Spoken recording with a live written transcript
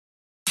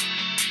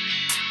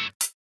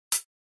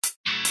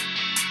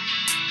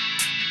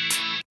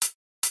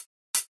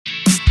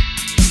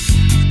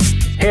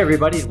Hey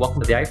everybody, and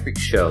welcome to the iPhreaks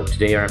show.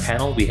 Today on our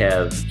panel we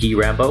have Gui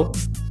Rambo.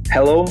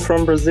 Hello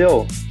from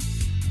Brazil.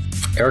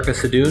 Erica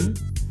Sadun.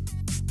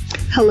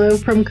 Hello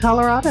from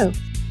Colorado.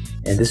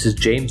 And this is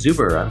Jaim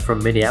Zuber. I'm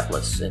from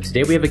Minneapolis. And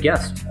today we have a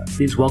guest.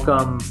 Please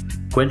welcome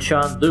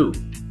Guanshan Liu.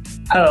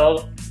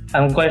 Hello,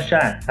 I'm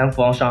Guanshan. I'm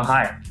from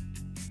Shanghai.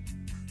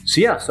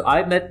 So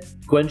I met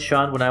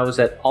Guanshan when I was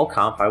at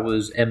Allconf. I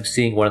was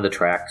emceeing one of the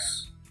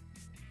tracks,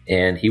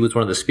 and he was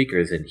one of the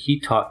speakers, and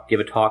he gave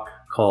a talk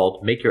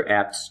called Make Your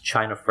Apps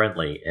China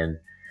Friendly. And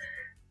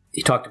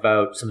he talked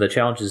about some of the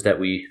challenges that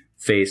we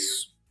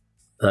face,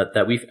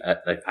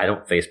 I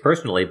don't face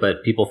personally,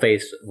 but people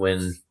face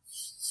when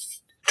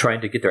trying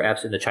to get their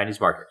apps in the Chinese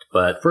market.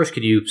 But first,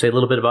 can you say a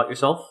little bit about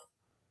yourself?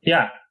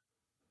 Yeah.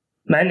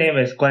 My name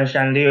is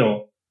Guanshan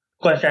Liu.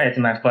 Guanshan is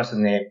my first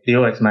name.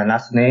 Liu is my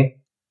last name.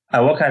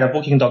 I work at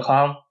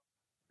Booking.com.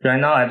 Right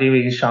now, I live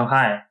in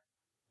Shanghai.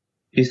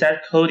 Besides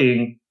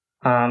coding,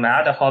 my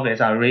other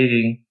hobbies are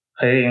reading,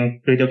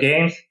 playing video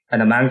games,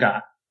 and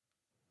manga.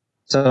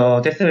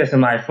 So this is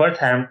my first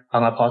time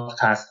on a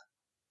podcast.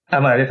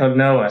 I'm a little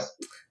nervous.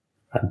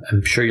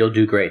 I'm sure you'll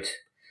do great.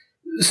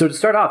 So to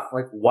start off,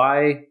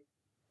 why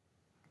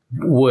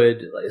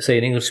would, say,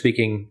 an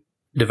English-speaking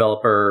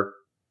developer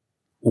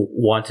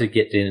want to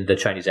get in the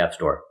Chinese App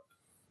Store?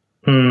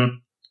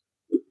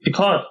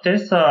 Because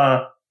there's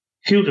a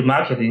huge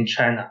market in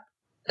China.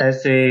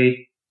 Let's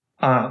say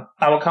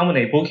our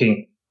company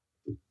Booking,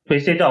 we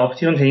see the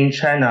opportunity in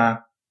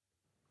China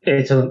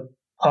is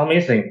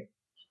promising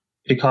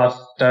because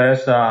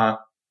there's a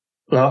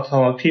lot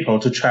of people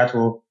to try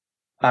to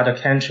other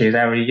countries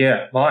every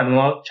year. More and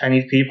more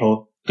Chinese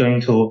people going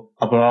to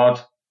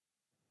abroad.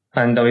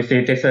 And we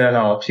see this is an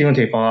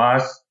opportunity for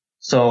us.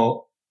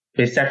 So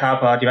we set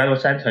up a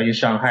development center in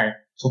Shanghai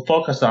to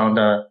focus on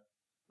the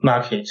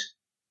market.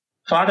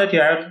 For other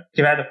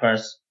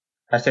developers,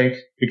 I think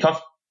because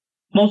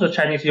most of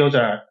Chinese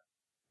users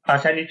are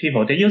Chinese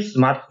people, they use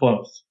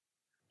smartphones.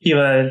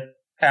 Even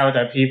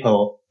elder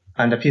people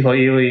and the people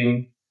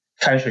in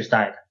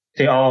countryside,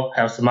 they all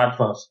have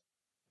smartphones.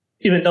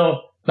 Even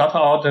though not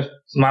all the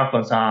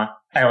smartphones are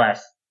iOS,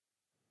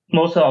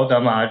 most of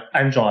them are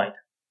Android.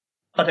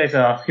 But it's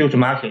a huge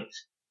market,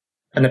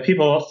 and the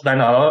people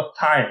spend a lot of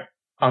time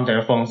on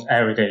their phones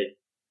every day.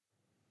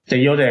 They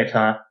use it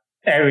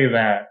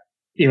everywhere,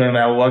 even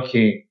while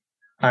working,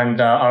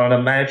 and on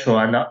the metro,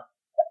 and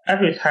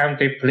every time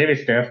they play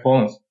with their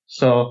phones.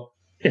 So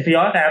if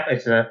your app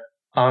is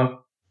on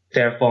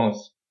their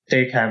phones,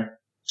 they can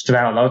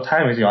spend a lot of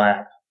time with your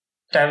app.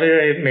 That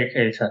will make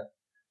it an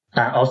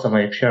awesome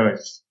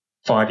experience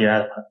for a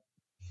developer.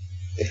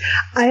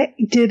 I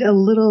did a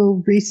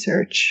little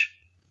research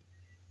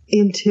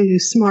into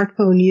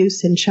smartphone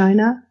use in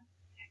China,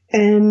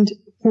 and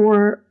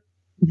for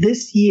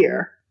this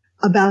year,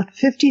 about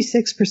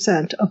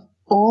 56% of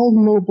all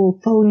mobile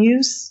phone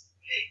use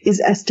is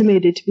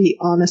estimated to be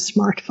on a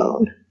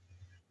smartphone.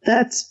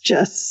 That's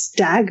just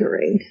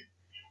staggering.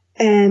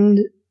 And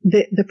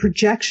the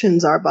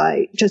projections are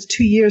by just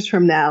 2 years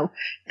from now,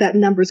 that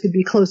number is going to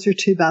be closer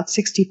to about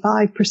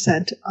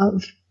 65%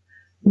 of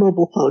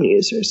mobile phone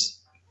users.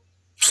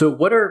 So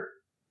what are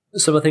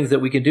some of the things that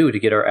we can do to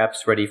get our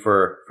apps ready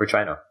for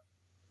China?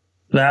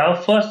 Well,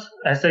 first,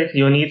 I think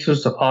you need to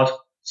support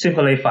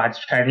Simplified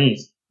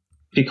Chinese,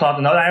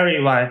 because not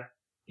everyone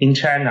in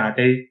China,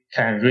 they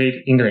can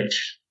read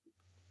English.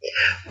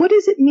 What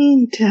does it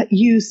mean to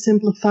use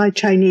Simplified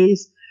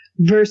Chinese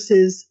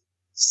versus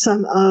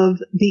some of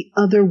the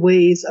other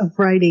ways of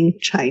writing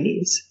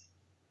Chinese?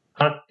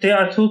 There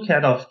are two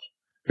kinds of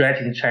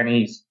writing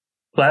Chinese.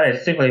 One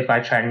is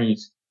Simplified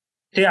Chinese.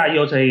 They are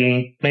used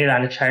in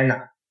Mainland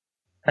China.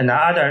 And the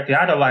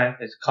other one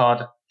is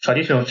called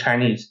Traditional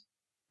Chinese.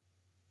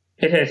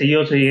 It is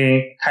used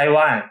in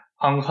Taiwan,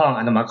 Hong Kong,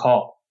 and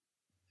Macau.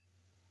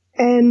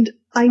 And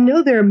I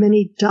know there are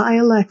many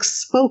dialects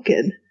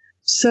spoken.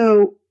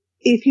 So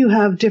if you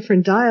have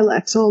different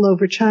dialects all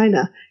over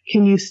China,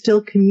 can you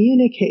still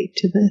communicate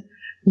to the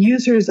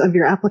users of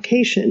your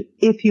application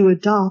if you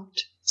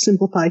adopt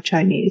Simplified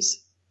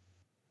Chinese?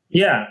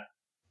 Yeah,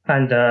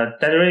 and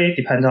that really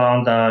depends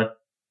on the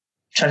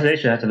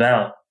translation as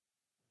well.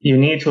 You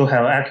need to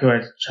have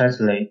accurate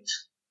translate,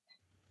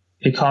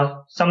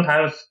 because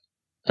sometimes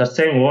the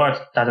same word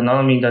does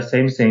not mean the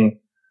same thing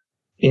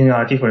in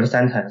a different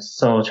sentence.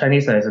 So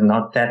Chinese is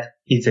not that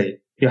easy.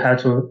 You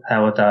have to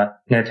have the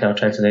native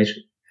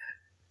translation.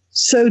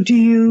 So do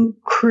you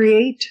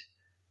create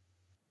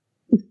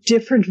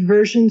different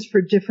versions for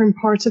different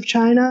parts of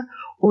China,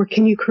 or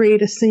can you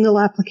create a single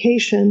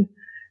application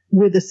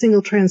with a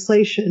single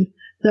translation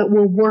that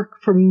will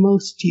work for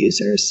most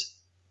users?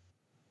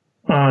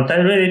 That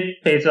really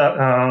based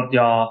on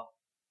your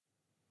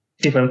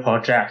different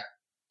project.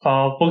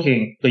 For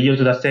Booking, we use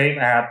the same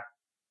app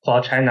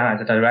for China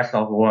and the rest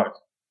of the world.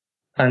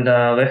 And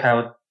we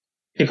have,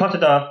 because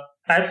the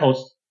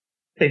Apple's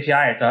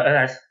API,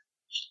 the NS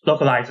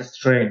localized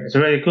string, is a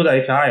really good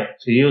API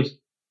to use.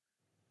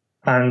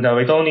 And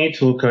we don't need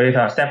to create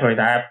a separate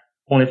app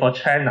only for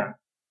China.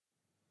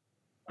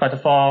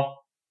 But for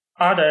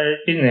other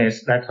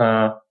business like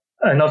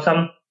I know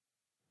some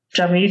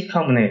Japanese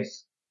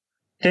companies,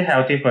 they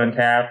have different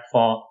app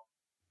for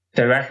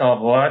the rest of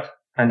the world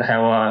and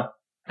have a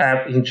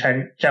app in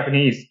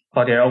Japanese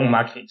for their own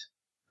market.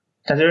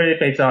 That's really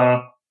based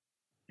on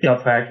your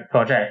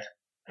project.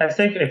 I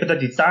think if the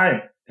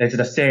design is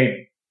the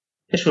same,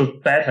 it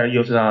should better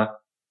use a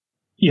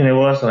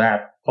universal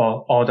app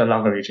for all the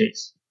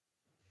languages.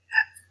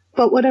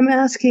 But what I'm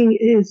asking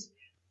is,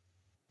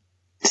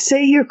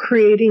 say you're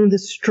creating the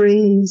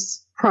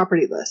strings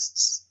property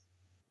lists,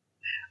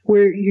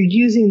 where you're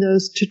using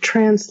those to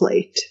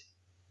translate.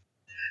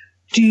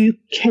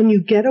 Can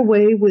you get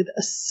away with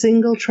a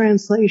single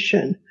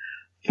translation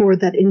for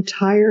that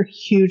entire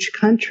huge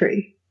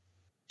country?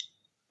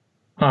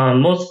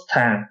 Most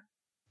time,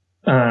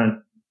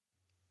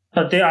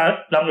 but there are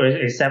language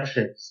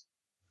exceptions.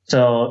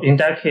 So in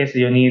that case,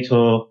 you need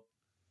to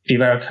be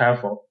very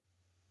careful.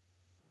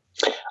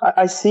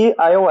 I see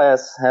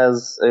iOS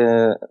has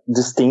a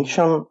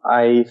distinction.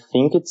 I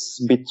think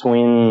it's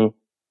between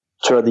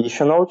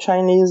traditional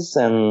Chinese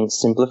and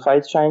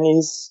simplified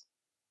Chinese.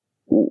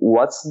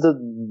 What's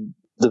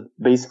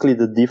basically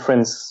the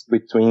difference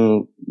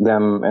between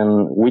them,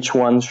 and which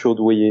one should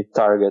we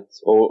target,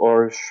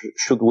 or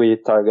should we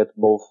target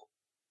both?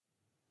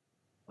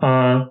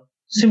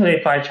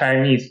 Simplified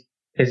Chinese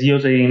is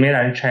used in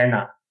Mainland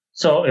China.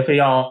 So if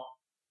your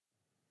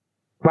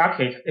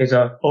market is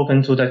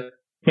open to the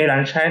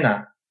Mainland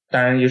China,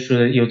 then you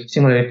should use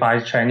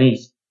Simplified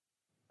Chinese.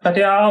 But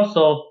there are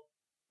also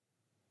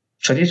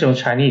traditional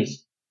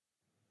Chinese.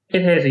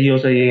 It is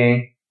used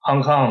in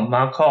Hong Kong,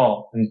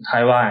 Macau, and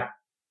Taiwan.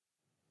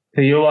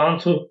 If you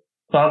want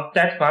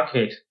that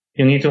market,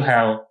 you need to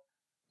have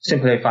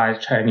Simplified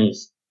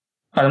Chinese.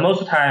 But most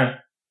of the time,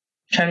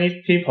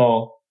 Chinese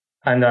people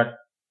and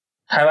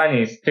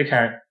Taiwanese, they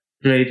can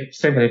read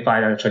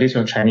Simplified and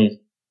Traditional Chinese.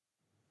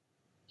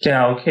 They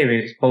are okay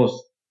with both.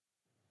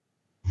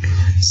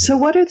 So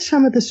what are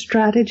some of the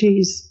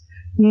strategies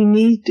you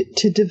need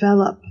to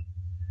develop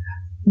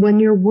when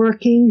you're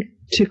working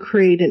to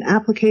create an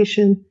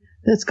application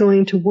that's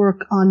going to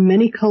work on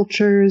many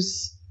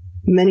cultures,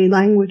 many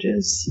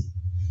languages?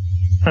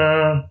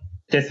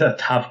 That's a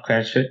tough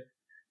question.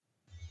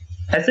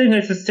 I think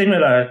it's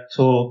similar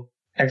to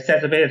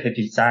accessibility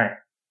design.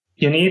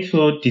 You need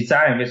to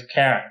design with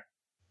care.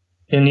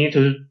 You need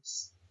to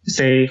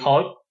say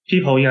how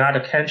people in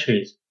other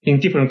countries, in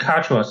different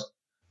cultures,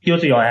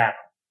 use your app,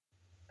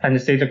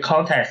 and see the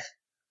context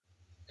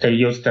they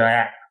use the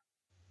app.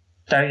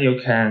 Then you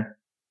can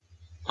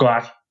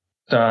grasp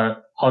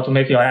how to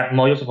make your app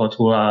more useful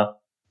to a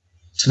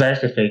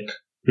specific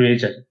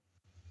region.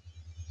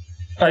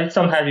 But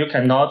sometimes you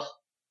cannot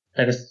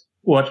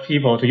watch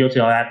people to use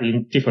your app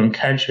in different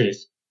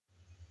countries.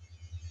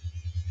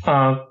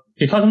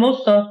 Because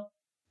most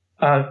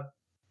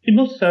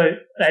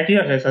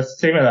ideas are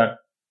similar.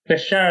 They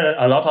share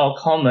a lot of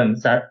common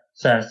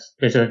sense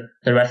with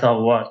the rest of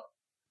the world.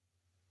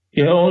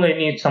 You only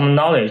need some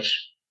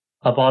knowledge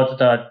about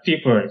the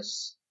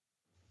difference.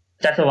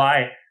 That's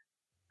why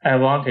I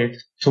wanted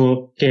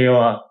to give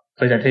a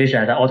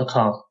presentation at the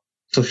outcome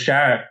to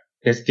share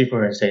these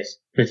differences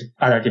with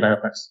other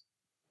developers.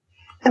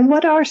 And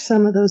what are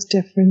some of those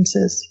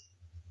differences?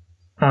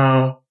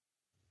 Well,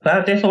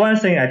 there's one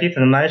thing I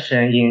didn't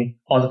mention in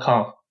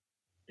outcome.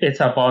 It's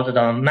about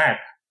the map.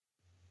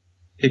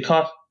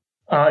 Because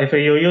if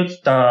you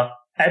use the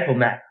Apple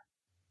map,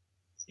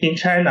 in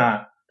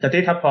China, the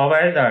data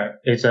provider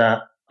is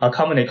a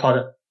company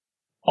called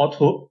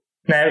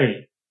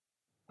AutoNavi.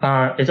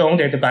 It's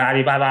owned by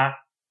Alibaba.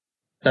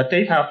 The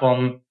data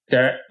from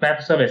their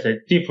map service is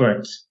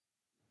different.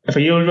 If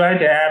you run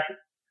the app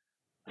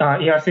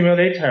in a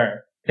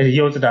simulator, it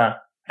uses the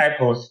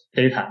Apple's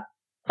data.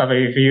 But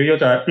if you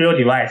use a real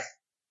device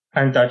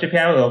and the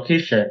GPS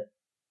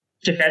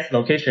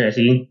location is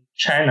in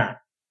China,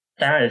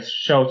 then it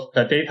shows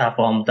the data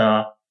from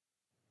the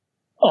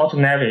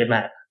AutoNavi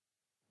map.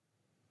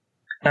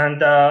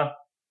 And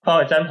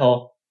for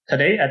example,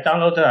 today I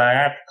downloaded an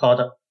app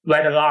called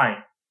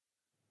Redline.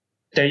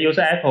 They use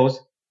Apple's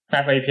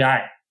map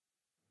API.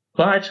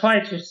 When I try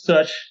to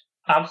search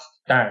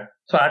Amsterdam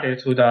to add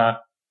it to the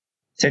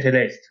city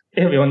list,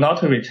 it will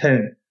not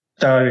return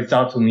the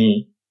result to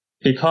me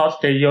because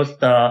they use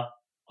the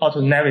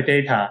AutoNavi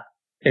data.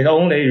 It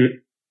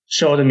only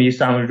showed me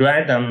some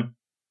random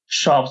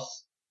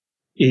shops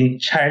in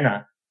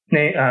China.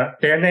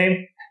 Their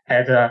name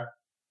has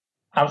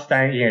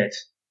Amsterdam in it.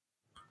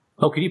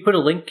 Oh, can you put a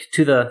link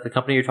to the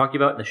company you're talking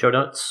about in the show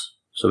notes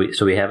so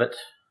we have it?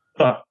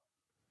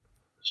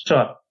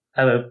 Sure.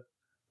 I will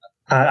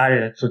add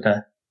it to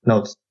the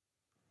notes.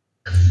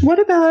 What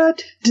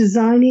about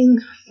designing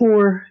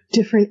for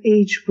different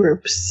age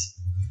groups?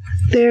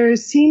 There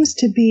seems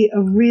to be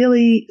a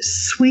really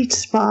sweet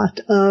spot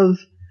of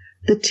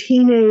the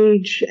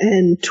teenage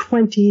and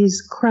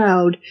 20s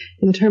crowd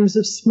in terms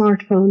of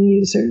smartphone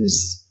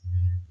users.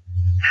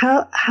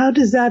 How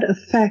does that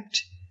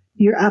affect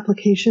your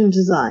application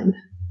design?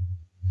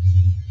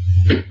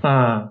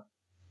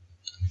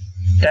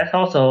 That's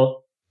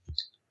also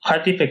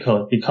quite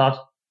difficult because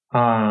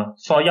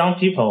for young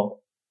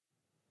people,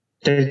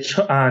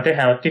 they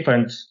have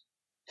different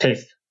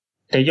taste.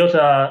 They use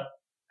a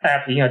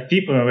app in a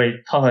different way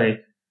totally.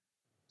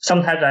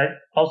 Sometimes I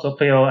also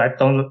feel I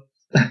don't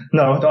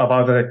know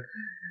about the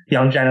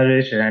young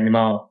generation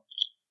anymore.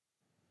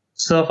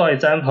 So, for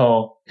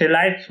example, they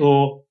like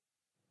to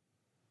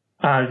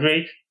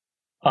read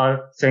a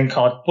thing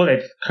called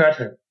bullet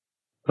curtain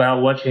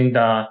while watching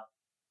the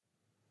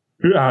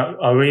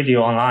a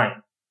radio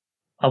online.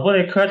 A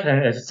bullet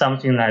curtain is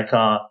something like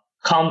a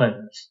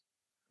comment.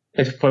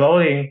 It's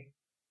floating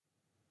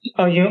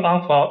on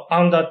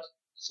the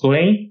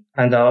screen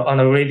and on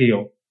the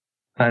radio,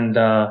 and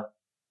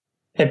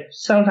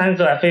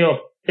sometimes I feel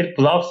it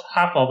blocks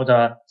half of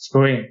the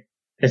screen.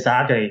 It's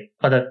ugly,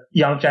 but the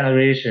young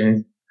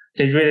generation,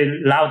 they really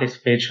love this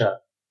feature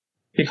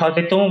because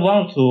they don't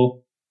want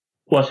to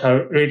watch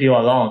a radio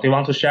alone. They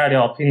want to share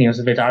their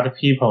opinions with other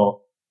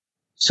people.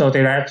 So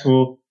they like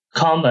to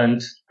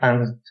comment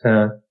and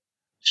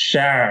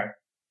share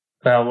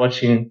while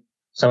watching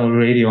some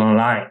radio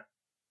online.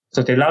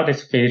 So they love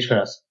these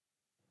features.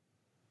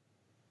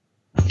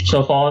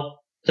 So for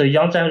the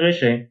young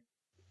generation,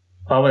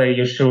 probably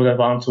you should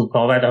want to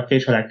provide a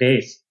feature like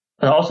this,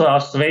 but also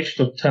a switch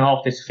to turn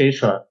off this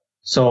feature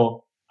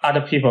so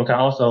other people can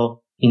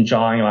also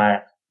enjoy your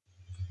app.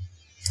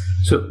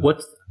 So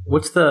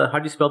how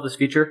do you spell this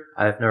feature?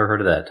 I've never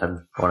heard of that.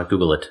 I want to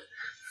Google it.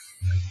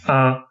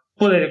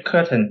 Bullet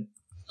curtain.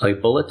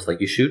 Like bullets,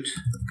 like you shoot?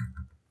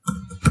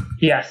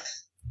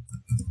 Yes.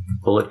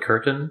 Bullet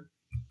curtain?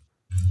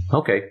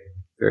 Okay,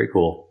 very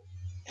cool.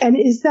 And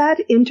is that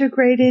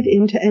integrated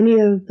into any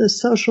of the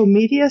social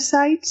media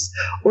sites,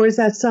 or is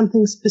that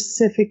something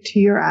specific to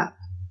your app?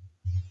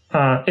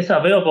 It's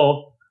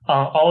available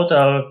on all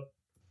the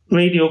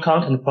radio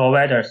content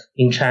providers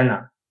in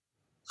China.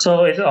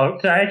 So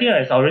the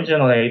idea is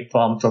originally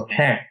from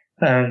Japan,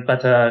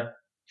 but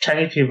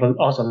Chinese people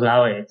also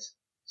love it.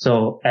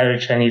 So every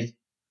Chinese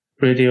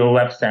radio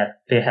website,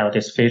 they have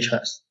these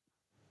features.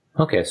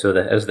 Okay, so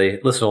that as they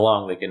listen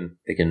along,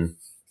 they can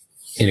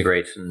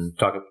integrate and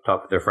talk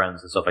with their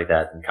friends and stuff like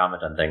that and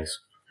comment on things.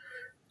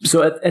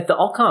 So at the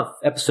AllConf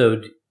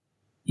episode,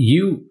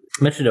 you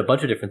mentioned a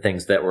bunch of different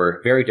things that were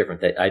very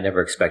different that I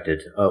never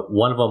expected.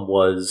 One of them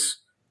was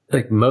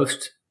like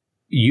most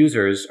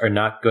users are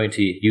not going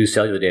to use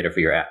cellular data for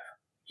your app.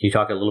 Can you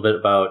talk a little bit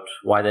about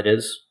why that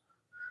is?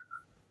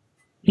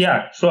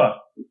 Yeah, sure.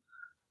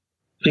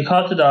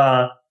 Because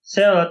the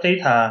cellular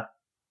data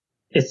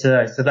is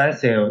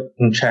expensive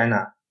in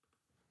China,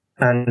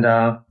 and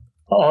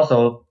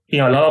also in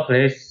a lot of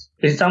places,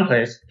 in some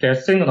places, their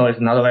signal is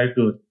not very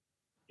good.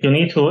 You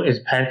need to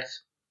expect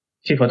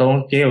people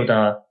don't give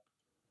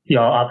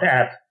your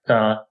app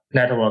the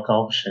network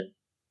option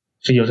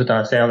to use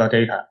the cellular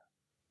data.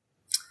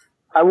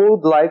 I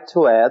would like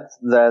to add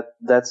that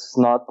that's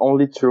not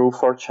only true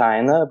for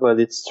China, but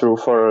it's true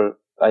for,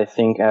 I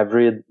think,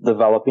 every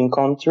developing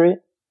country.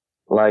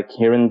 Like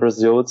here in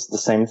Brazil, it's the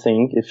same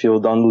thing. If you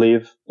don't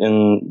live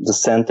in the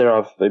center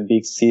of a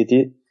big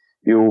city,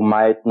 you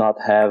might not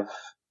have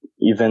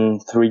even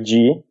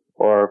 3G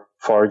or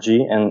 4G.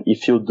 And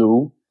if you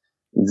do,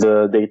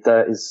 the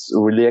data is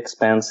really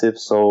expensive.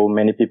 So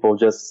many people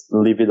just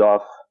leave it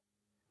off.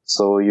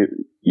 So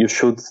you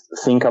should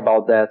think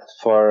about that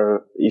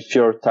for if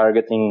you're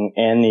targeting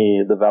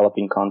any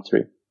developing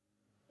country.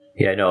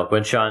 Yeah, I know.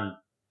 Guanshan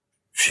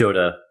showed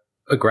a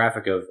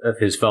graphic of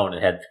his phone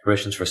and had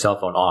permissions for cell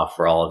phone off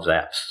for all of his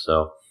apps.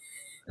 So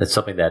that's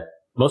something that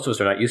most of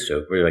us are not used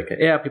to. We're like,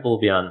 yeah, people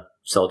will be on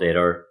cell data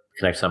or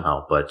connect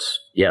somehow. But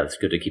yeah, it's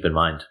good to keep in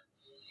mind.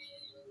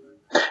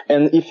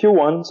 And if you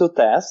want to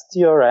test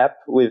your app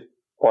with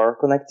poor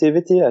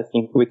connectivity, I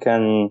think we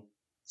can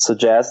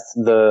suggest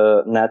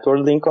the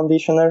network link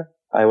conditioner.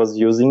 I was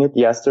using it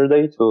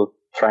yesterday to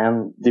try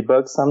and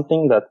debug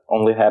something that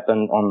only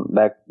happened on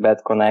bad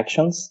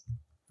connections.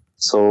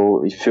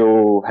 So if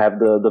you have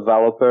the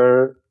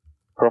developer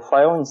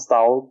profile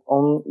installed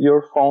on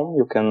your phone,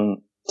 you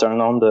can turn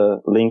on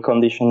the link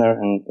conditioner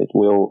and it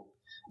will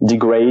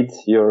degrade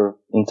your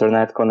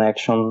internet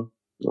connection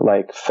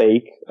like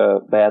fake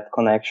bad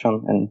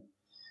connection, and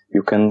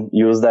you can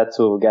use that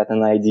to get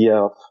an idea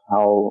of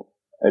how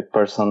a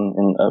person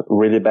in a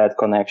really bad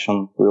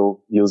connection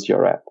will use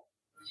your app.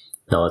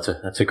 No,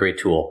 that's a great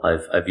tool.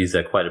 I've used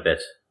that quite a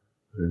bit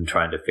in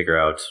trying to figure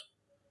out,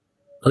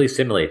 at least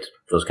simulate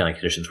those kind of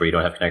conditions where you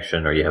don't have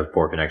connection or you have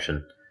poor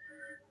connection.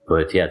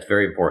 But yeah, it's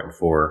very important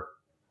for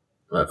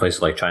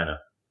places like China.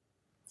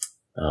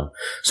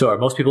 So are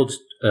most people just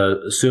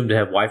assumed to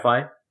have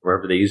Wi-Fi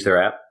wherever they use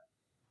their app?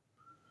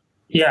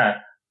 Yeah.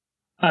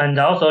 And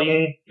also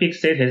in big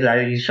cities like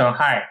in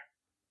Shanghai,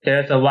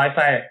 there's a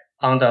Wi-Fi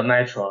on the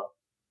metro.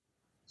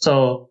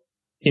 So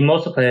in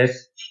most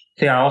places,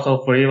 there are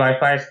also free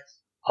Wi-Fi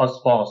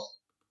hotspots.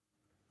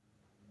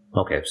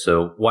 Okay,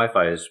 so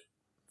Wi-Fi is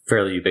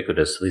fairly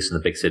ubiquitous, at least in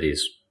the big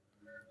cities.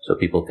 So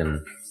people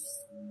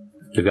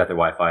they've got their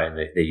Wi-Fi and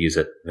they use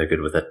it. They're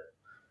good with it.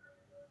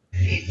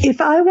 If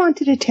I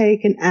wanted to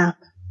take an app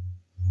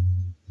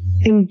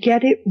and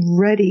get it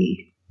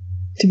ready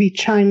to be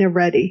China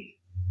ready,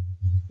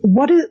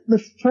 what are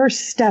the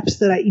first steps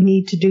that I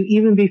need to do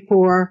even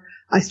before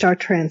I start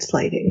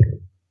translating?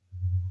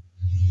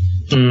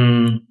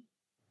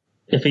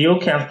 If you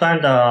can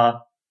find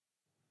a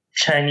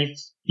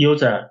Chinese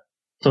user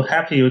to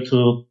help you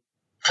to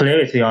play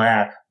with your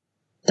app,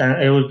 then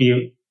it would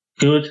be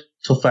good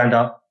to find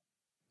out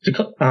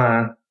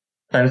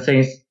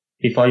things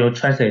before you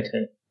translate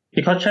it.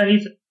 Because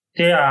Chinese,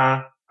 they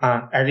are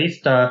at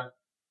least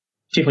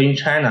people in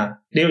China,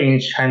 living in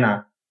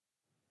China,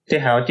 they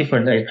have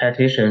different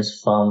expectations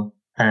from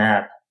an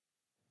app.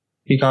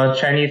 Because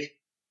Chinese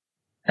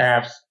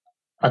apps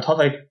are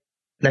totally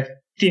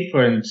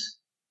different,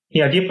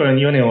 in a different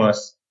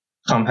universe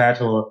compared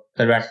to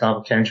the rest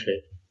of the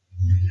country.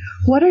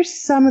 What are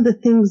some of the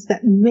things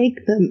that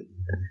make them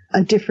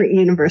a different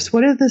universe?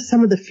 What are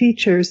some of the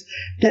features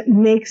that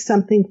make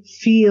something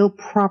feel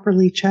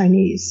properly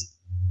Chinese?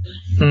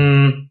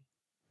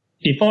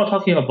 Before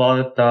talking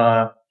about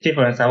the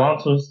difference, I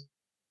want to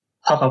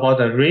talk about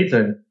the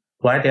reason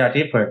why they are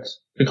different.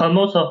 Because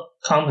most of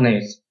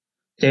companies,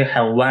 they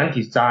have one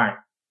design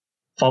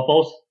for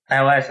both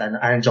iOS and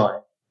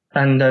Android.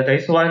 And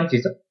this one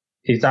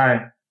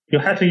design, you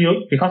have to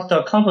use, because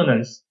the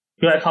components,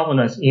 UI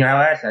components in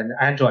iOS and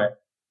Android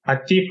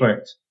are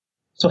different.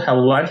 So have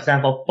one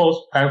design for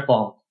both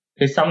platforms.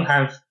 They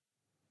sometimes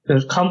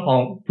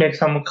make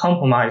some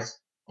compromise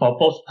for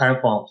both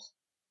platforms.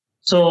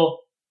 So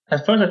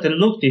at first they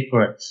look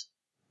different.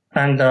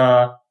 And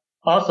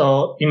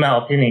also, in my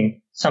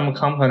opinion, some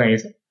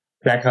companies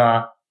like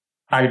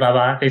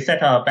Alibaba, they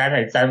set a better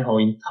example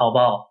in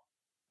Taobao.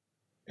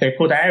 They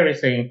put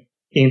everything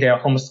in their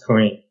home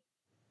screen.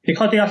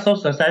 Because they are so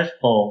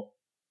successful,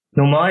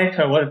 no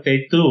matter what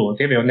they do,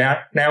 they will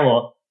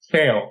never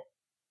fail.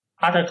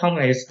 Other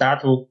companies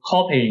start to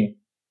copying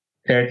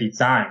their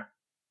design.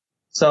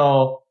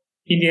 So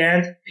in the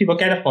end, people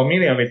get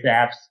familiar with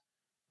apps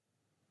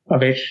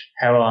which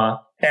have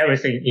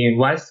everything in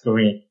one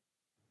screen.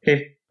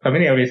 They're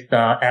familiar with the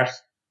apps,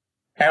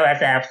 iOS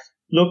apps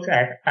look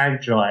at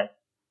Android.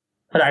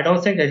 But I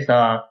don't think it's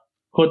a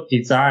good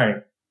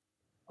design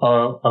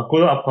or a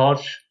good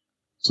approach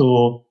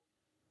to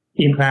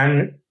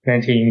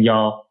implementing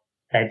your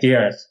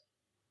ideas.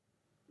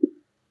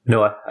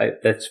 No,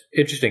 that's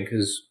interesting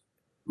because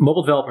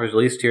mobile developers, at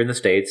least here in the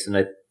States, and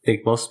I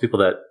think most people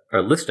that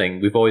are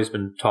listening, we've always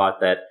been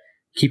taught that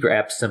keep your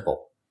app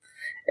simple.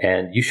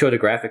 And you showed a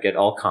graphic at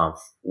AllConf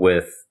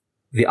with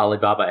the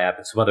Alibaba app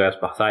and some other apps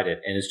beside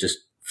it, and it's just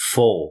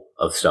full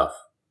of stuff.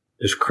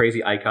 There's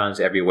crazy icons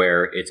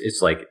everywhere.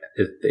 It's like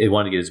they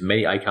want to get as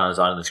many icons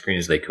on the screen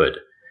as they could.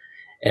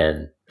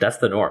 And that's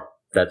the norm.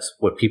 That's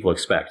what people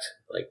expect.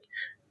 Like,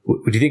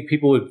 do you think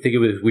people would think it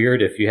was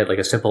weird if you had like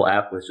a simple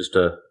app with just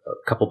a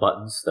couple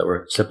buttons that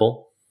were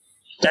simple?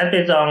 That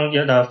is on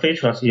the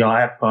features your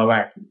app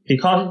provides.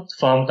 Because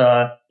from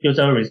the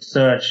user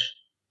research,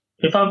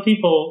 we found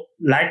people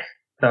like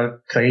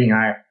the clean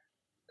app.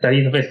 The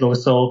interface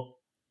looks so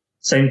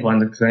simple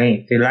and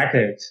clean. They like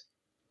it.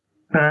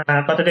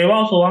 But they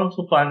also want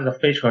to find the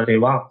feature they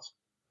want.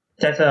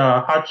 That's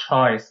a hard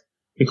choice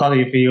because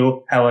if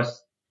you have a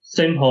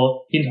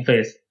simple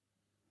interface,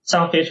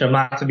 some feature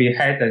must be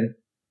hidden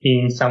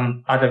in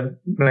some other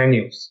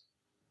menus.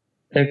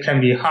 It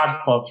can be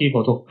hard for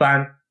people to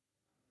find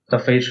the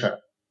feature.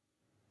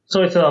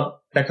 So it's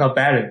like a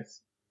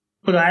balance.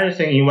 Put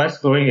everything in one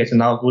screen is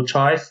not a good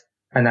choice,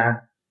 and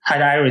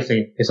hide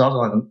everything is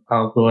also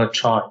a good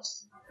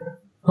choice.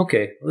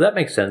 Okay, well, that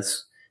makes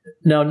sense.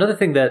 Now, another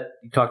thing that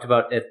you talked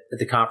about at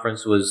the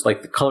conference was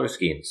like the color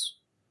schemes,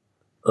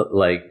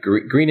 like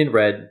green and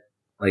red,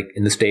 like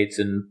in the States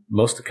and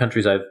most of the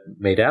countries I've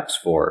made apps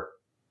for,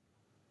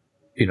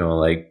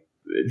 like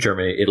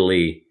Germany,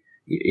 Italy,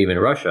 even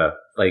Russia,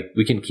 like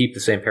we can keep the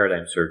same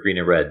paradigms for green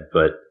and red,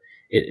 but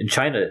in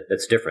China,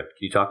 that's different. Can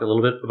you talk a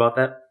little bit about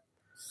that?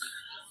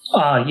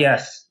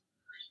 Yes.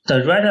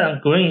 The red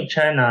and green in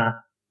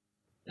China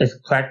is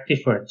quite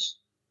different.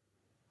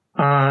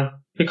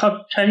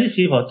 Because Chinese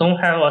people don't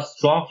have a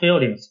strong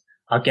feelings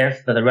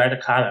against the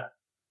red color.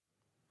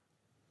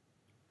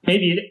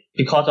 Maybe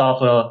because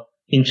of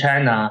in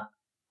China,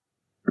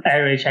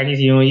 every Chinese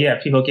New Year,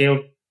 people give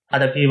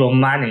other people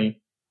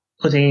money,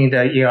 putting in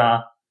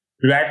the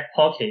red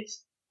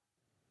pockets.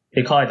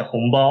 They call it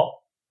hongbao.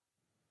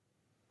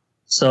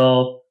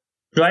 So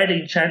red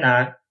in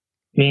China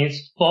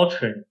means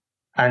fortune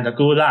and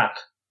good luck,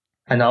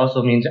 and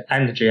also means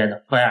energy and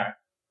fire.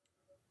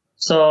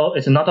 So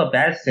it's not a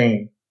bad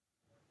thing.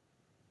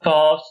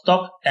 For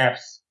stock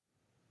apps,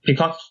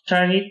 because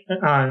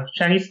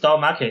Chinese stock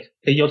market,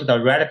 they use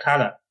the red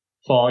color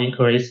for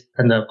increase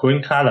and the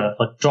green color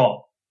for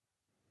drop.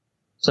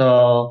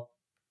 So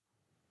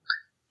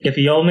if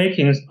you're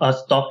making a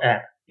stock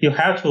app, you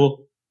have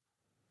to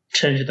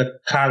change the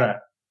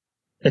color.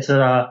 It's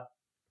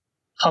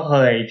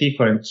totally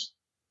different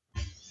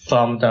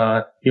from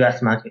the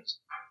US market.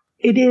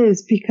 It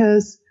is,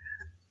 because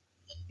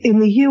in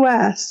the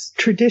US,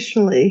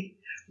 traditionally,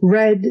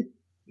 red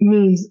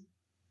means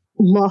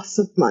loss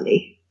of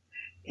money.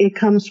 it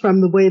comes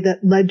from the way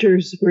that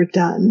ledgers were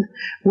done,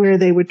 where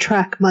they would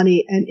track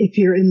money, and if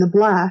you're in the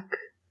black,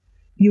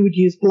 you would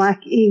use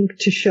black ink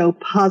to show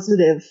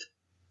positive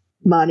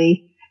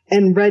money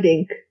and red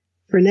ink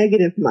for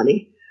negative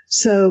money.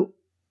 So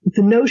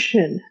the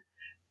notion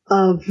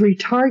of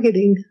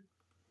retargeting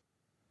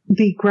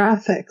the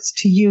graphics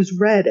to use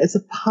red as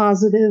a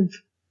positive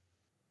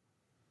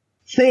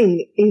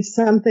thing is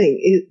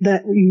something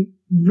that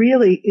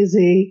really is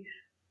a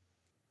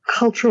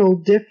cultural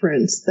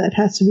difference that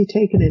has to be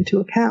taken into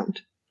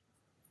account.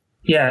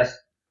 Yes,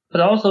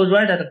 but also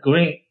red and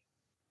green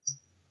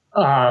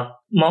are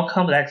more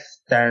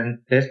complex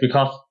than this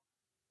because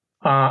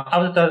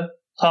after the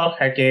talk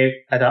I gave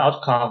at the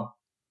outcome,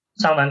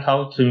 someone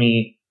talked to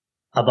me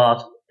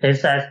about. He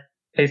said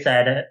he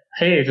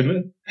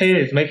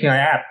is making an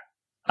app,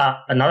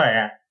 another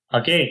app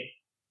again.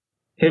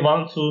 He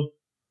wants to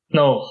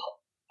know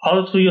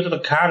how to use the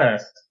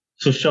colors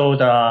to show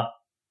the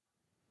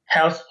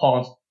health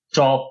points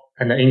drop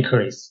and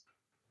increase.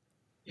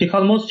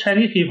 Because most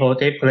Chinese people,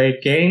 they play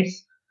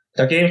games.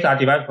 The games are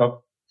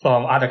developed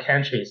from other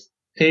countries.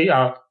 They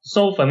are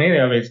so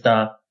familiar with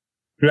the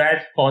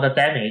red for the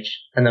damage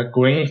and the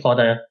green for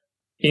the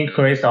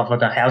increase of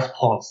the health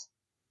points.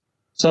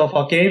 So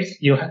for games,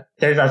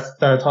 there's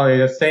totally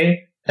the same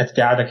as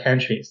the other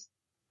countries.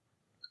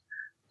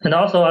 And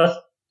also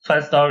a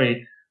fun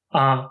story.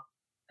 At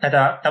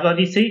the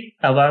WDC,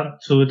 I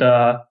went to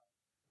the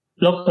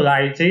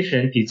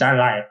localization design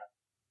lab.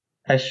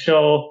 I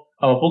show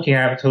our booking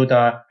app to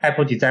the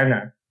Apple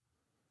designer.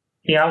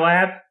 In our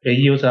app, we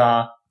use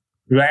a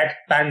red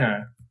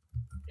banner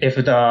if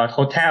the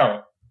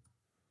hotel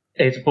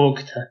is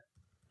booked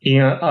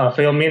in a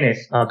few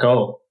minutes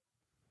ago.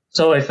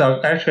 So it's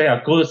actually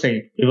a good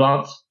thing. We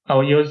want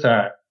our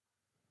user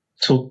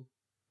to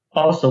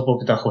also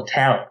book the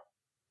hotel.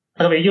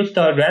 But we use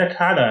the red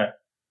color.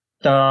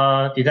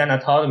 The designer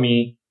told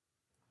me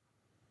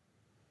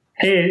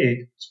he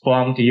is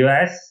from the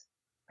US,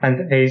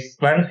 and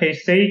when he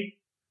see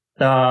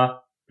the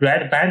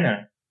red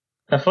banner,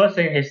 the first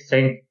thing he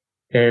thinks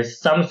is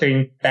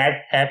something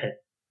bad happened.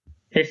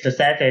 He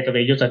suggested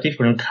we use a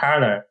different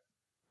color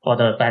for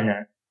the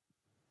banner.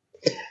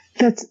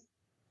 That's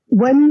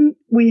when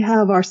we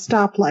have our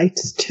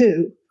stoplights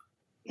too.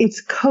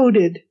 It's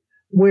coded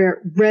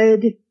where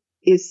red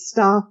is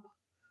stop,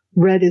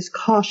 red is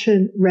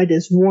caution, red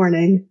is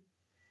warning,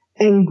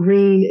 and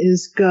green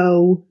is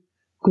go.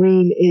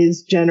 Green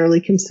is generally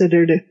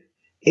considered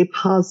a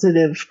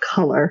positive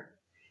color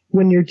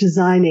when you're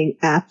designing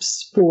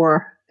apps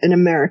for an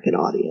American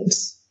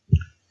audience.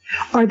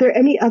 Are there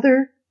any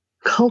other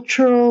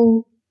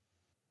cultural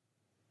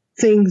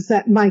things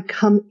that might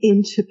come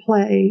into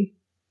play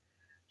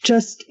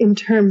just in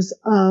terms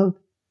of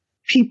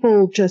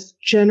people just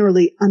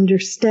generally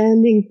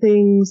understanding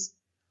things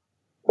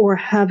or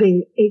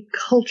having a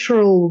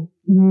cultural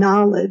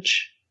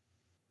knowledge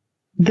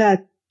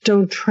that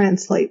don't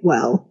translate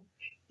well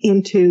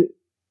into,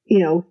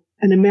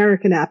 an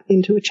American app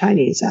into a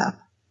Chinese app?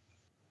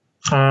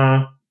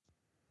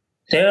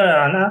 There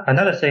are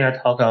another thing I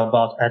talk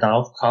about at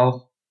our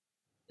conf.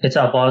 It's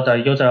about the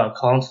user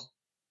accounts,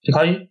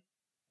 because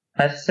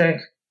I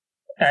think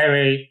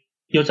every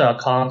user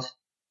account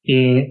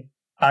in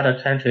other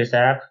countries'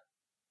 app,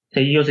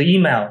 they use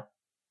email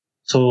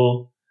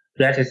to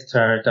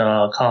register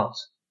the account.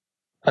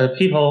 But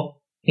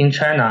people in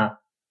China,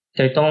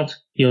 they don't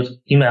use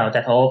email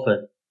that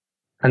often.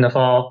 And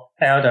for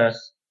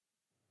elders,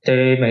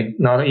 they may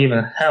not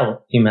even have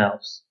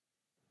emails.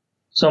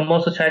 So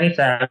most Chinese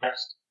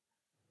apps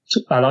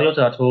allow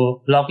users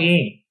to log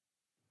in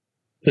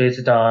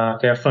with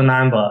their phone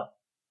number.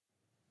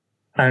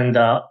 And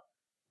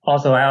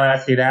also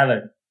iOS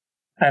 11,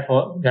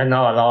 Apple can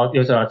now allow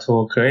users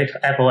to create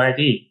Apple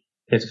ID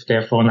with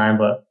their phone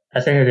number. I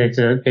think it's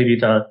maybe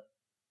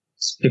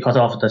because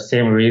of the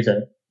same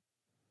reason.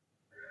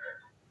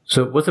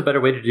 So what's a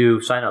better way to do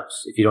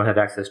signups if you don't have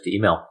access to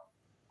email?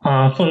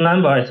 Phone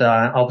number is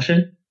an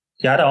option.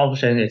 The other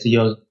option is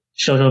use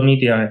social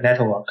media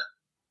network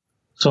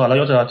to allow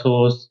users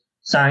to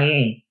sign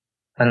in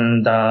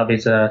and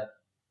with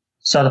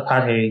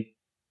third-party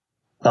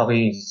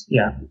logins.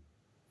 Yeah.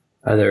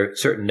 Are there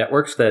certain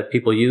networks that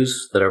people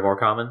use that are more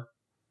common?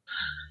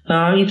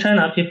 In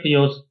China,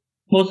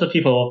 most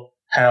people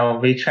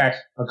have WeChat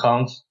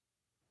accounts.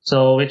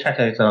 So WeChat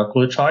is a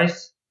good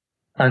choice.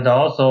 And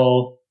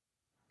also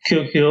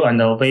QQ and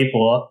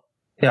Weibo,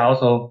 they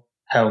also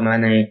have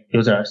many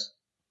users.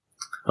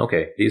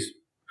 Okay.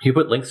 You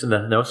put links in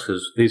the notes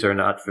because these are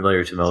not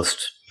familiar to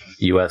most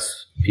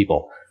U.S.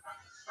 people.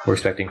 We're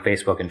expecting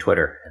Facebook and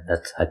Twitter.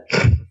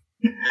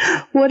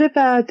 What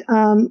about,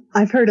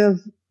 I've heard of,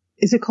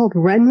 is it called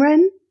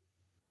RenRen?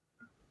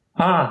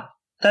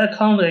 That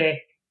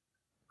company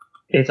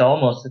is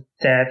almost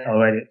dead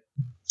already.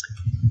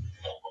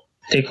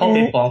 They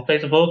copied from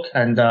Facebook,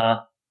 and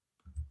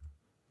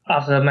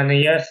after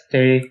many years,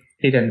 they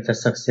didn't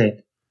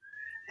succeed.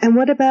 And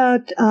what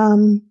about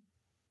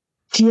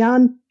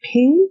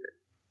Dianping?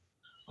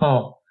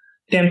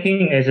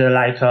 Dianping is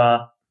like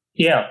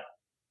Yelp.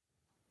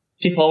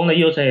 people only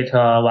use it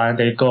when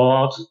they go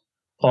out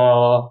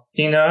for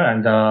dinner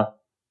and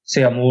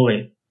see a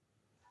movie.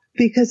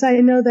 Because I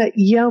know that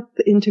Yelp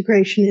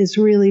integration is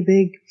really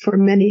big for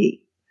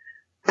many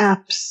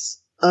apps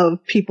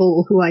of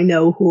people who I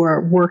know who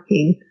are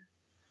working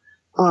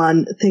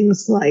on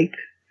things like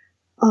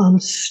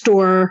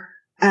store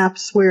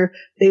apps where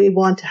they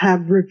want to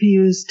have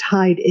reviews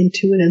tied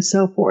into it and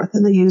so forth,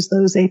 and they use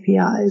those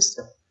APIs.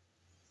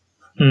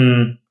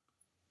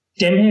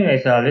 Dianping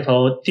is a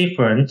little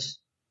different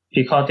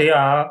because they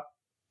are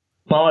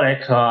more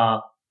like a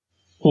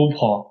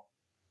coupon.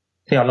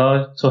 They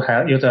allow to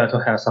have user to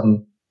have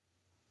some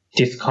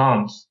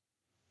discounts.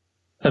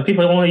 But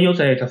people only use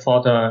it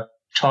for the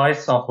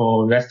choice of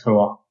a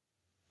restaurant.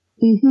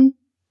 Mm-hmm.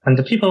 And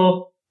the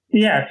people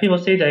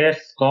say they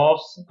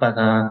scores, but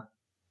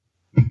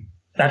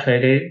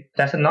actually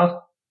that's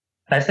not.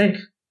 I think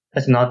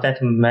that's not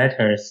that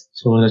matters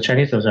to the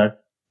Chinese user.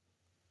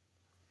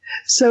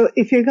 So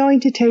if you're going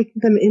to take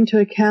them into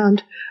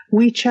account,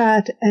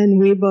 WeChat and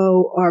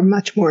Weibo are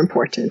much more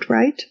important,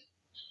 right?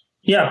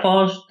 Yeah,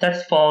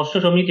 that's for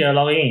social media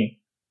login.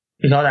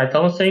 Because I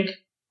don't think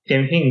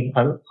Dianping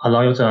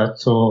allow user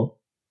to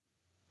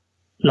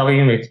log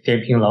in with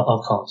Dianping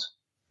account.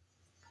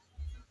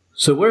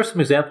 So what are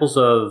some examples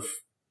of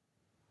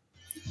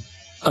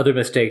other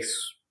mistakes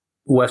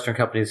Western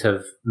companies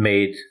have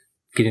made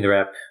getting their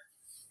app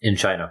in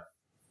China?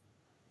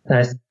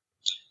 Yes.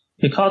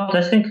 Because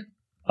I think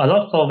a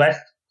lot of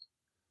West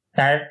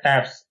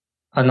apps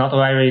are not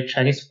very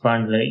Chinese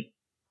friendly,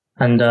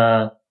 and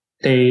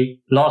they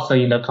lost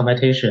in the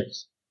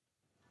competitions.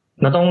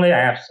 Not only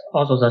apps,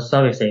 also the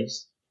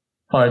services.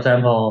 For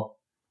example,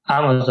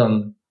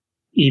 Amazon,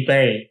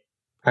 eBay,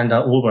 and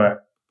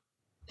Uber.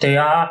 They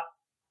are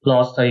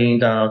lost in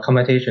the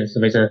competitions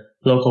with the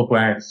local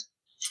brands.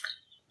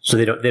 So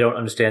they don't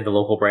understand the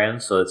local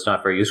brands, so it's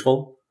not very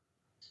useful?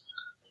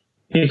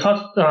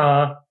 Because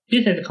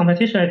business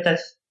competition,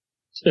 that's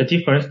a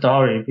different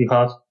story,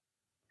 because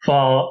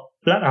for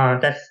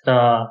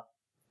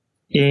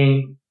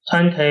in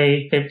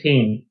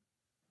 2015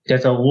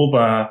 there's a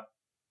Uber,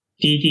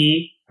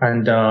 Didi,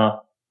 and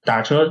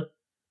Dache.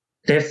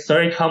 These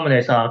three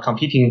companies are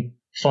competing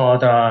for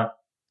the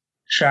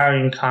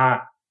sharing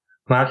car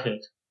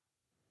market,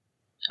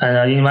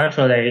 and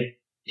eventually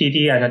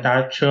Didi and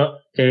Dache,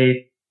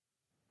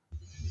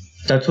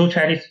 the two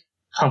Chinese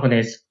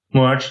companies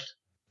merged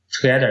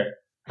together,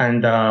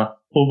 and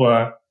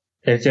Uber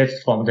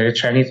exists from the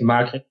Chinese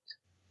market.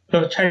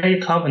 The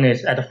Chinese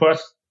companies at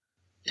first,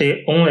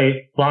 they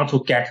only want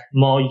to get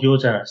more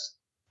users.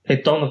 They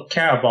don't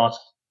care about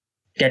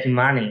getting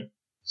money.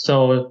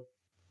 So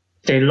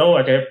they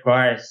lower their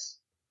price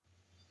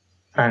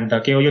and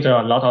give users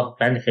a lot of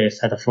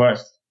benefits at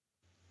first.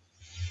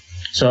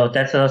 So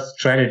that's a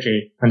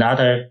strategy, and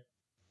other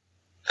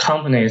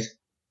companies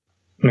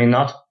may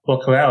not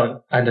work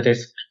well under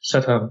this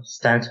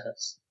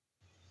circumstances.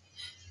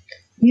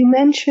 You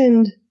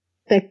mentioned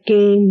that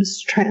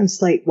games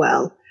translate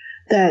well,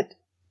 that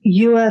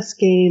U.S.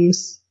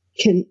 games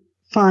can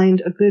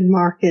find a good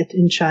market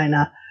in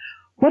China.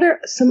 What are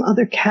some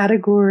other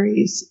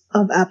categories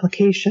of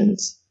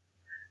applications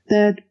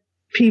that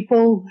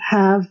people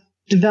have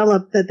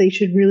developed that they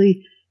should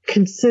really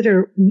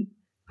consider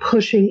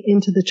pushing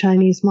into the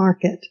Chinese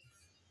market?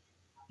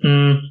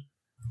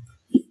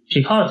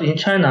 Because in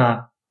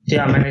China,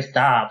 there are many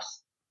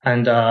startups,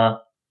 and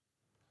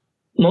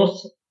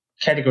most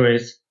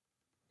categories,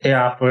 they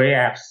are free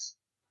apps.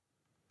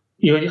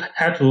 You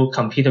have to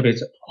compete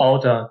with all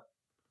the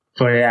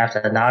free apps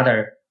and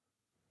other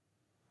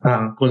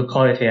good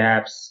quality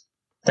apps.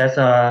 This is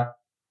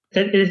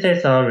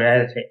a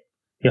reality.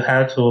 You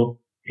have to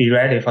be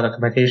ready for the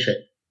competition.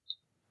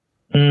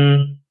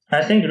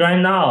 I think right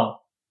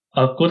now,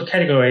 a good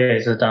category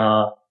is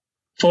the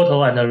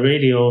photo and the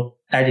video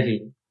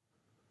editing.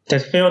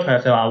 These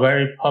filters are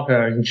very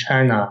popular in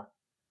China.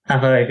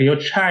 And if you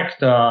check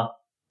the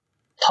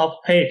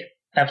top paid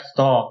app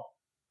store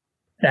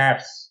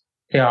apps,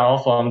 they are all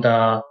from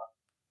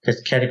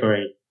this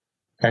category,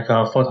 like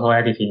photo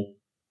editing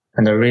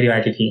and the video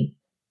editing.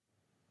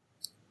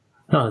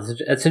 Oh,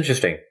 that's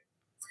interesting.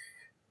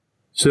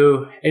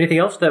 So, anything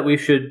else that we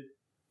should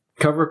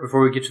cover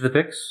before we get to the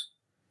picks?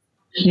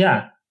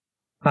 Yeah.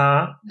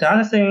 The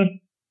other thing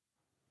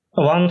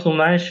I want to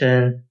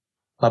mention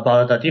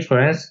about the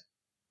difference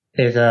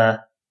is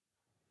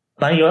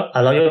when you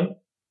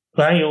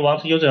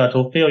want user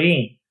to fill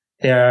in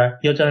their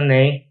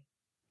username,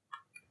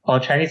 or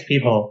Chinese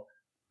people,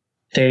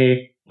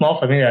 they more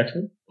familiar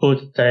to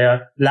put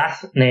their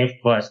last name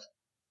first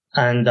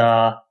and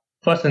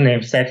first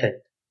name second.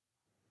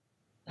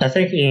 I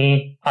think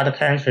in other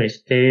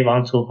countries, they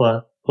want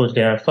to put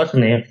their first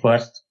name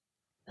first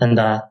and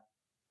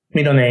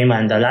middle name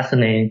and the last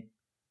name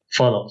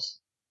follows.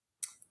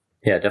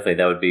 Yeah, definitely.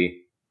 That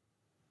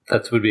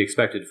would be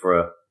expected for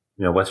a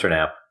Western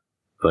app.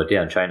 But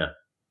yeah, in China,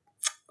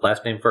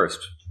 last name first.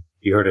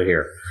 You heard it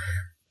here.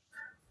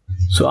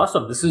 So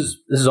awesome. This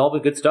is all the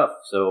good stuff.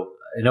 So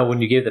I know when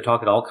you gave the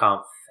talk at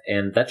AllConf,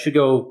 and that should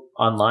go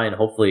online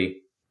hopefully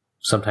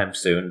sometime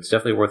soon. It's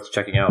definitely worth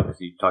checking out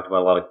because you talked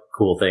about a lot of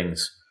cool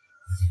things.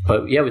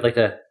 But yeah, we'd like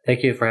to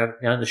thank you for having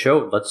me on the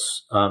show.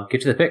 Let's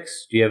get to the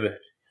picks.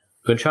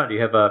 Guanshan, do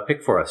you have a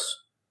pick for us?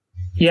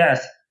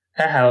 Yes,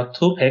 I have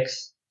 2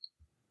 picks.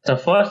 The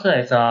first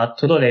is a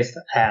to-do list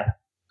app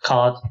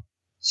called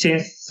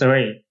Since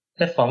 3.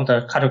 It's from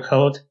the Culture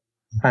Code,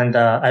 and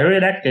I really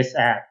like this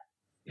app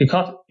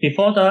because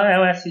before the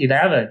iOS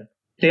 11,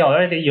 they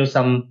already use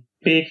some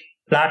big,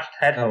 large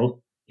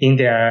title in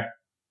their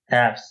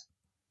apps.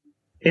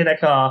 It's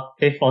like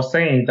they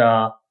foreseen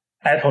the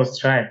Apple's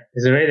trend.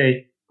 It's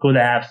really good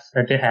apps,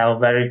 and they have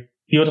very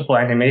beautiful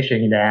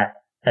animation in the app.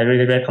 I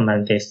really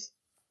recommend this.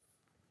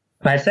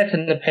 My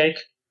second pick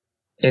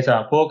is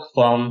a book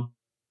from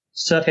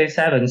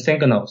 37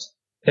 Signals.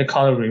 They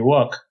call it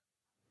Rework.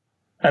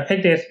 I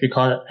picked this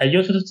because I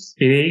used to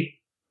believe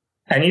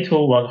I need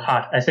to work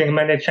hard. I think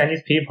many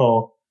Chinese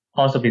people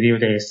also believe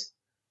this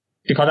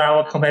because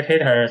our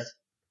competitors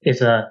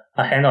is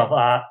ahead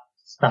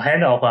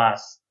of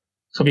us.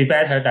 To be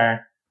better than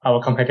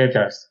our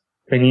competitors,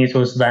 we need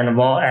to spend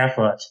more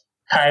effort,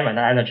 time, and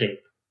energy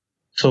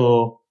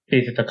to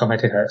beat the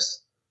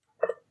competitors.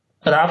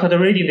 But after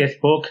reading this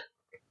book,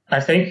 I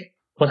think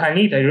what I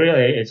need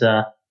really is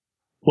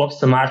work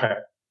smarter.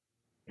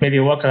 Maybe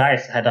work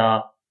less, had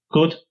a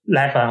good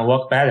life and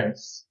work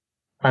balance,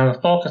 and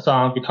focus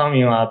on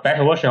becoming a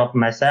better version of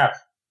myself.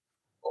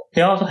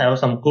 They also have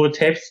some good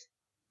tips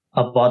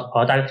about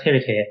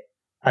productivity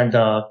and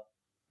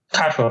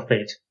cultural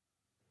fit.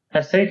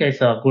 I think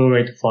it's a good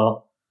read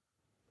for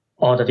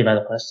all the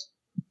developers.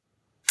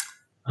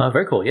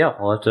 Very cool. Yeah,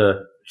 I'll have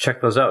to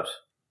check those out.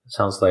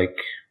 Sounds like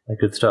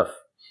good stuff.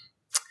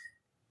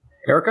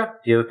 Erica,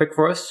 do you have a pick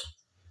for us?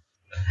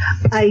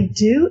 I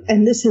do,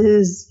 and this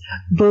is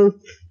both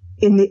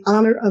in the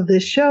honor of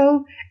this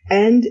show,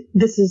 and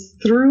this is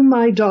through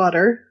my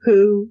daughter,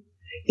 who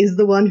is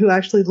the one who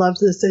actually loves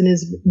this and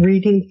is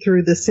reading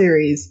through the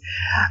series.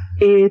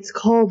 It's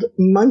called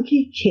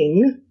Monkey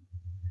King.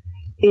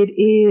 It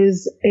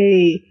is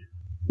a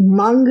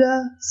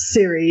manga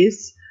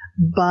series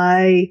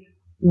by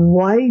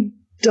Wai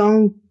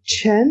Dong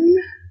Chen,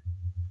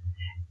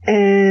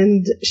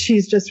 and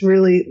she's just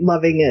really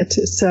loving it.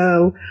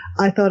 So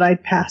I thought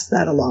I'd pass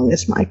that along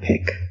as my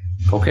pick.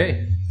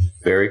 Okay,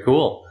 very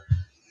cool.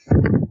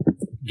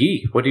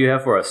 Guy, what do you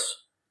have for us?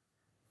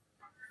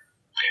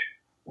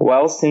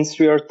 Well, since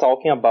we are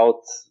talking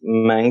about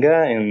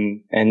manga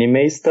and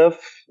anime stuff,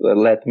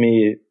 let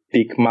me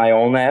pick my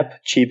own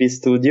app, Chibi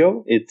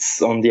Studio. It's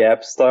on the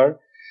App Store.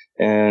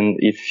 And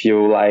if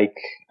you like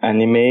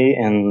anime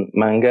and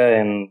manga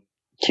and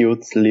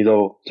cute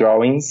little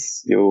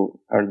drawings, you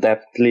are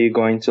definitely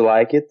going to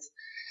like it.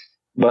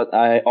 But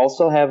I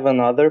also have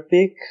another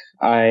pick.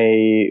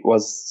 I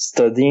was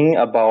studying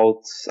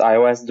about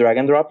iOS drag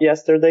and drop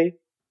yesterday,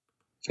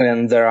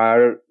 and there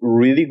are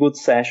really good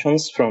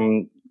sessions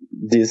from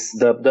this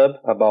dub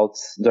about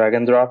drag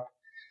and drop.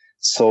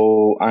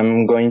 So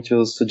I'm going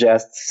to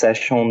suggest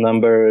session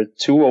number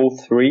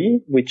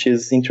 203, which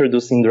is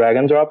introducing drag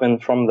and drop.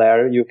 And from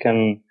there, you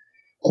can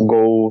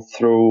go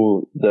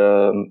through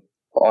the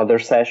other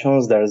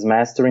sessions. There's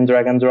mastering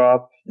drag and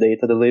drop,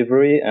 data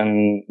delivery,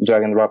 and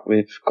drag and drop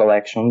with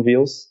collection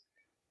views.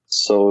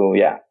 So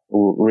yeah,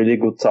 really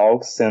good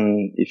talks.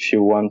 And if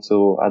you want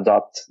to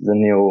adopt the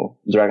new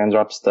drag and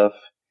drop stuff,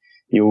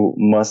 you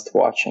must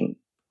watch them.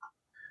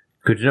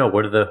 Good to know.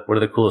 What are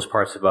the coolest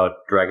parts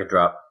about drag and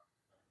drop?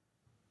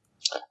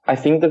 I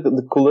think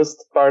the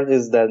coolest part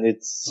is that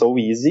it's so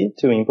easy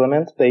to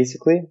implement,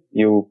 basically.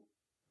 You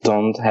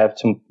don't have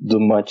to do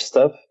much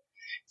stuff.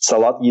 It's a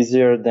lot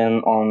easier than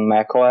on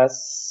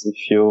macOS.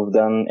 If you've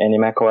done any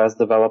macOS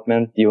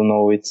development, you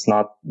know it's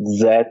not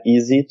that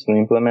easy to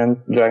implement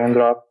drag and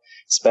drop,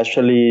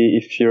 especially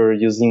if you're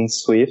using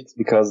Swift,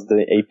 because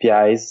the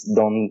APIs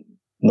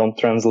don't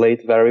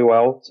translate very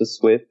well to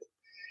Swift.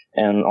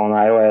 And on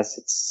iOS,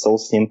 it's so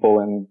simple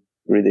and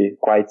really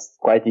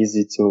quite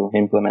easy to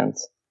implement.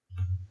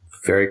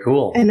 Very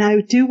cool. And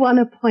I do want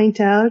to point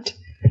out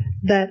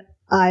that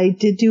I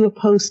did do a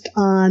post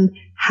on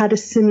how to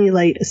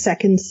simulate a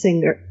second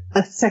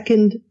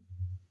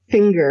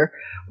finger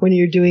when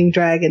you're doing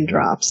drag and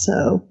drop.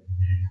 So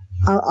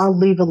I'll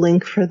leave a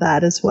link for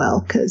that as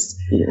well.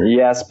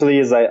 Yes,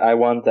 please. I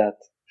want that.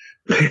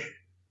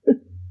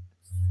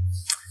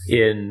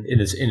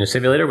 In a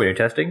simulator when you're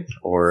testing,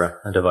 or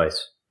a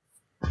device?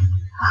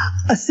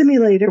 A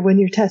simulator when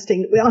you're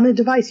testing. On a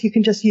device, you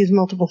can just use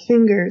multiple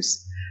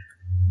fingers.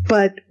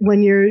 But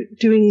when you're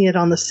doing it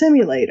on the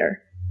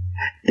simulator,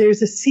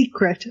 there's a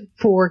secret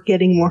for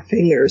getting more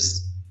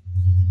fingers.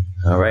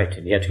 All right.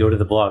 And you have to go to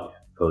the blog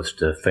post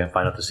to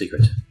find out the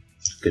secret.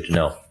 Good to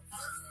know.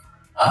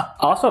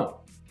 Awesome.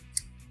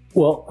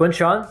 Well,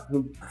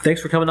 Guanshan, thanks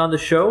for coming on the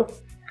show.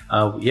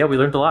 We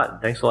learned a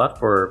lot. Thanks a lot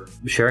for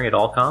sharing at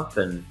AllConf,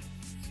 and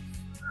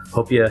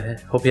hope you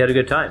had a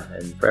good time.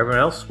 And for everyone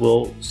else,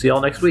 we'll see you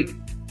all next week.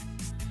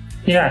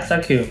 Yeah,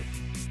 thank you.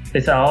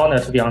 It's an honor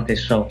to be on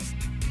this show.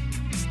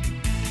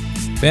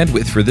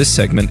 Bandwidth for this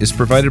segment is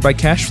provided by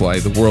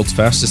CacheFly, the world's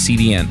fastest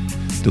CDN.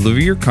 Deliver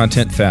your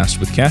content fast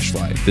with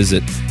CacheFly.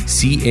 Visit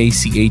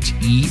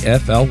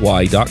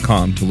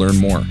CACHEFLY.com to learn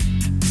more.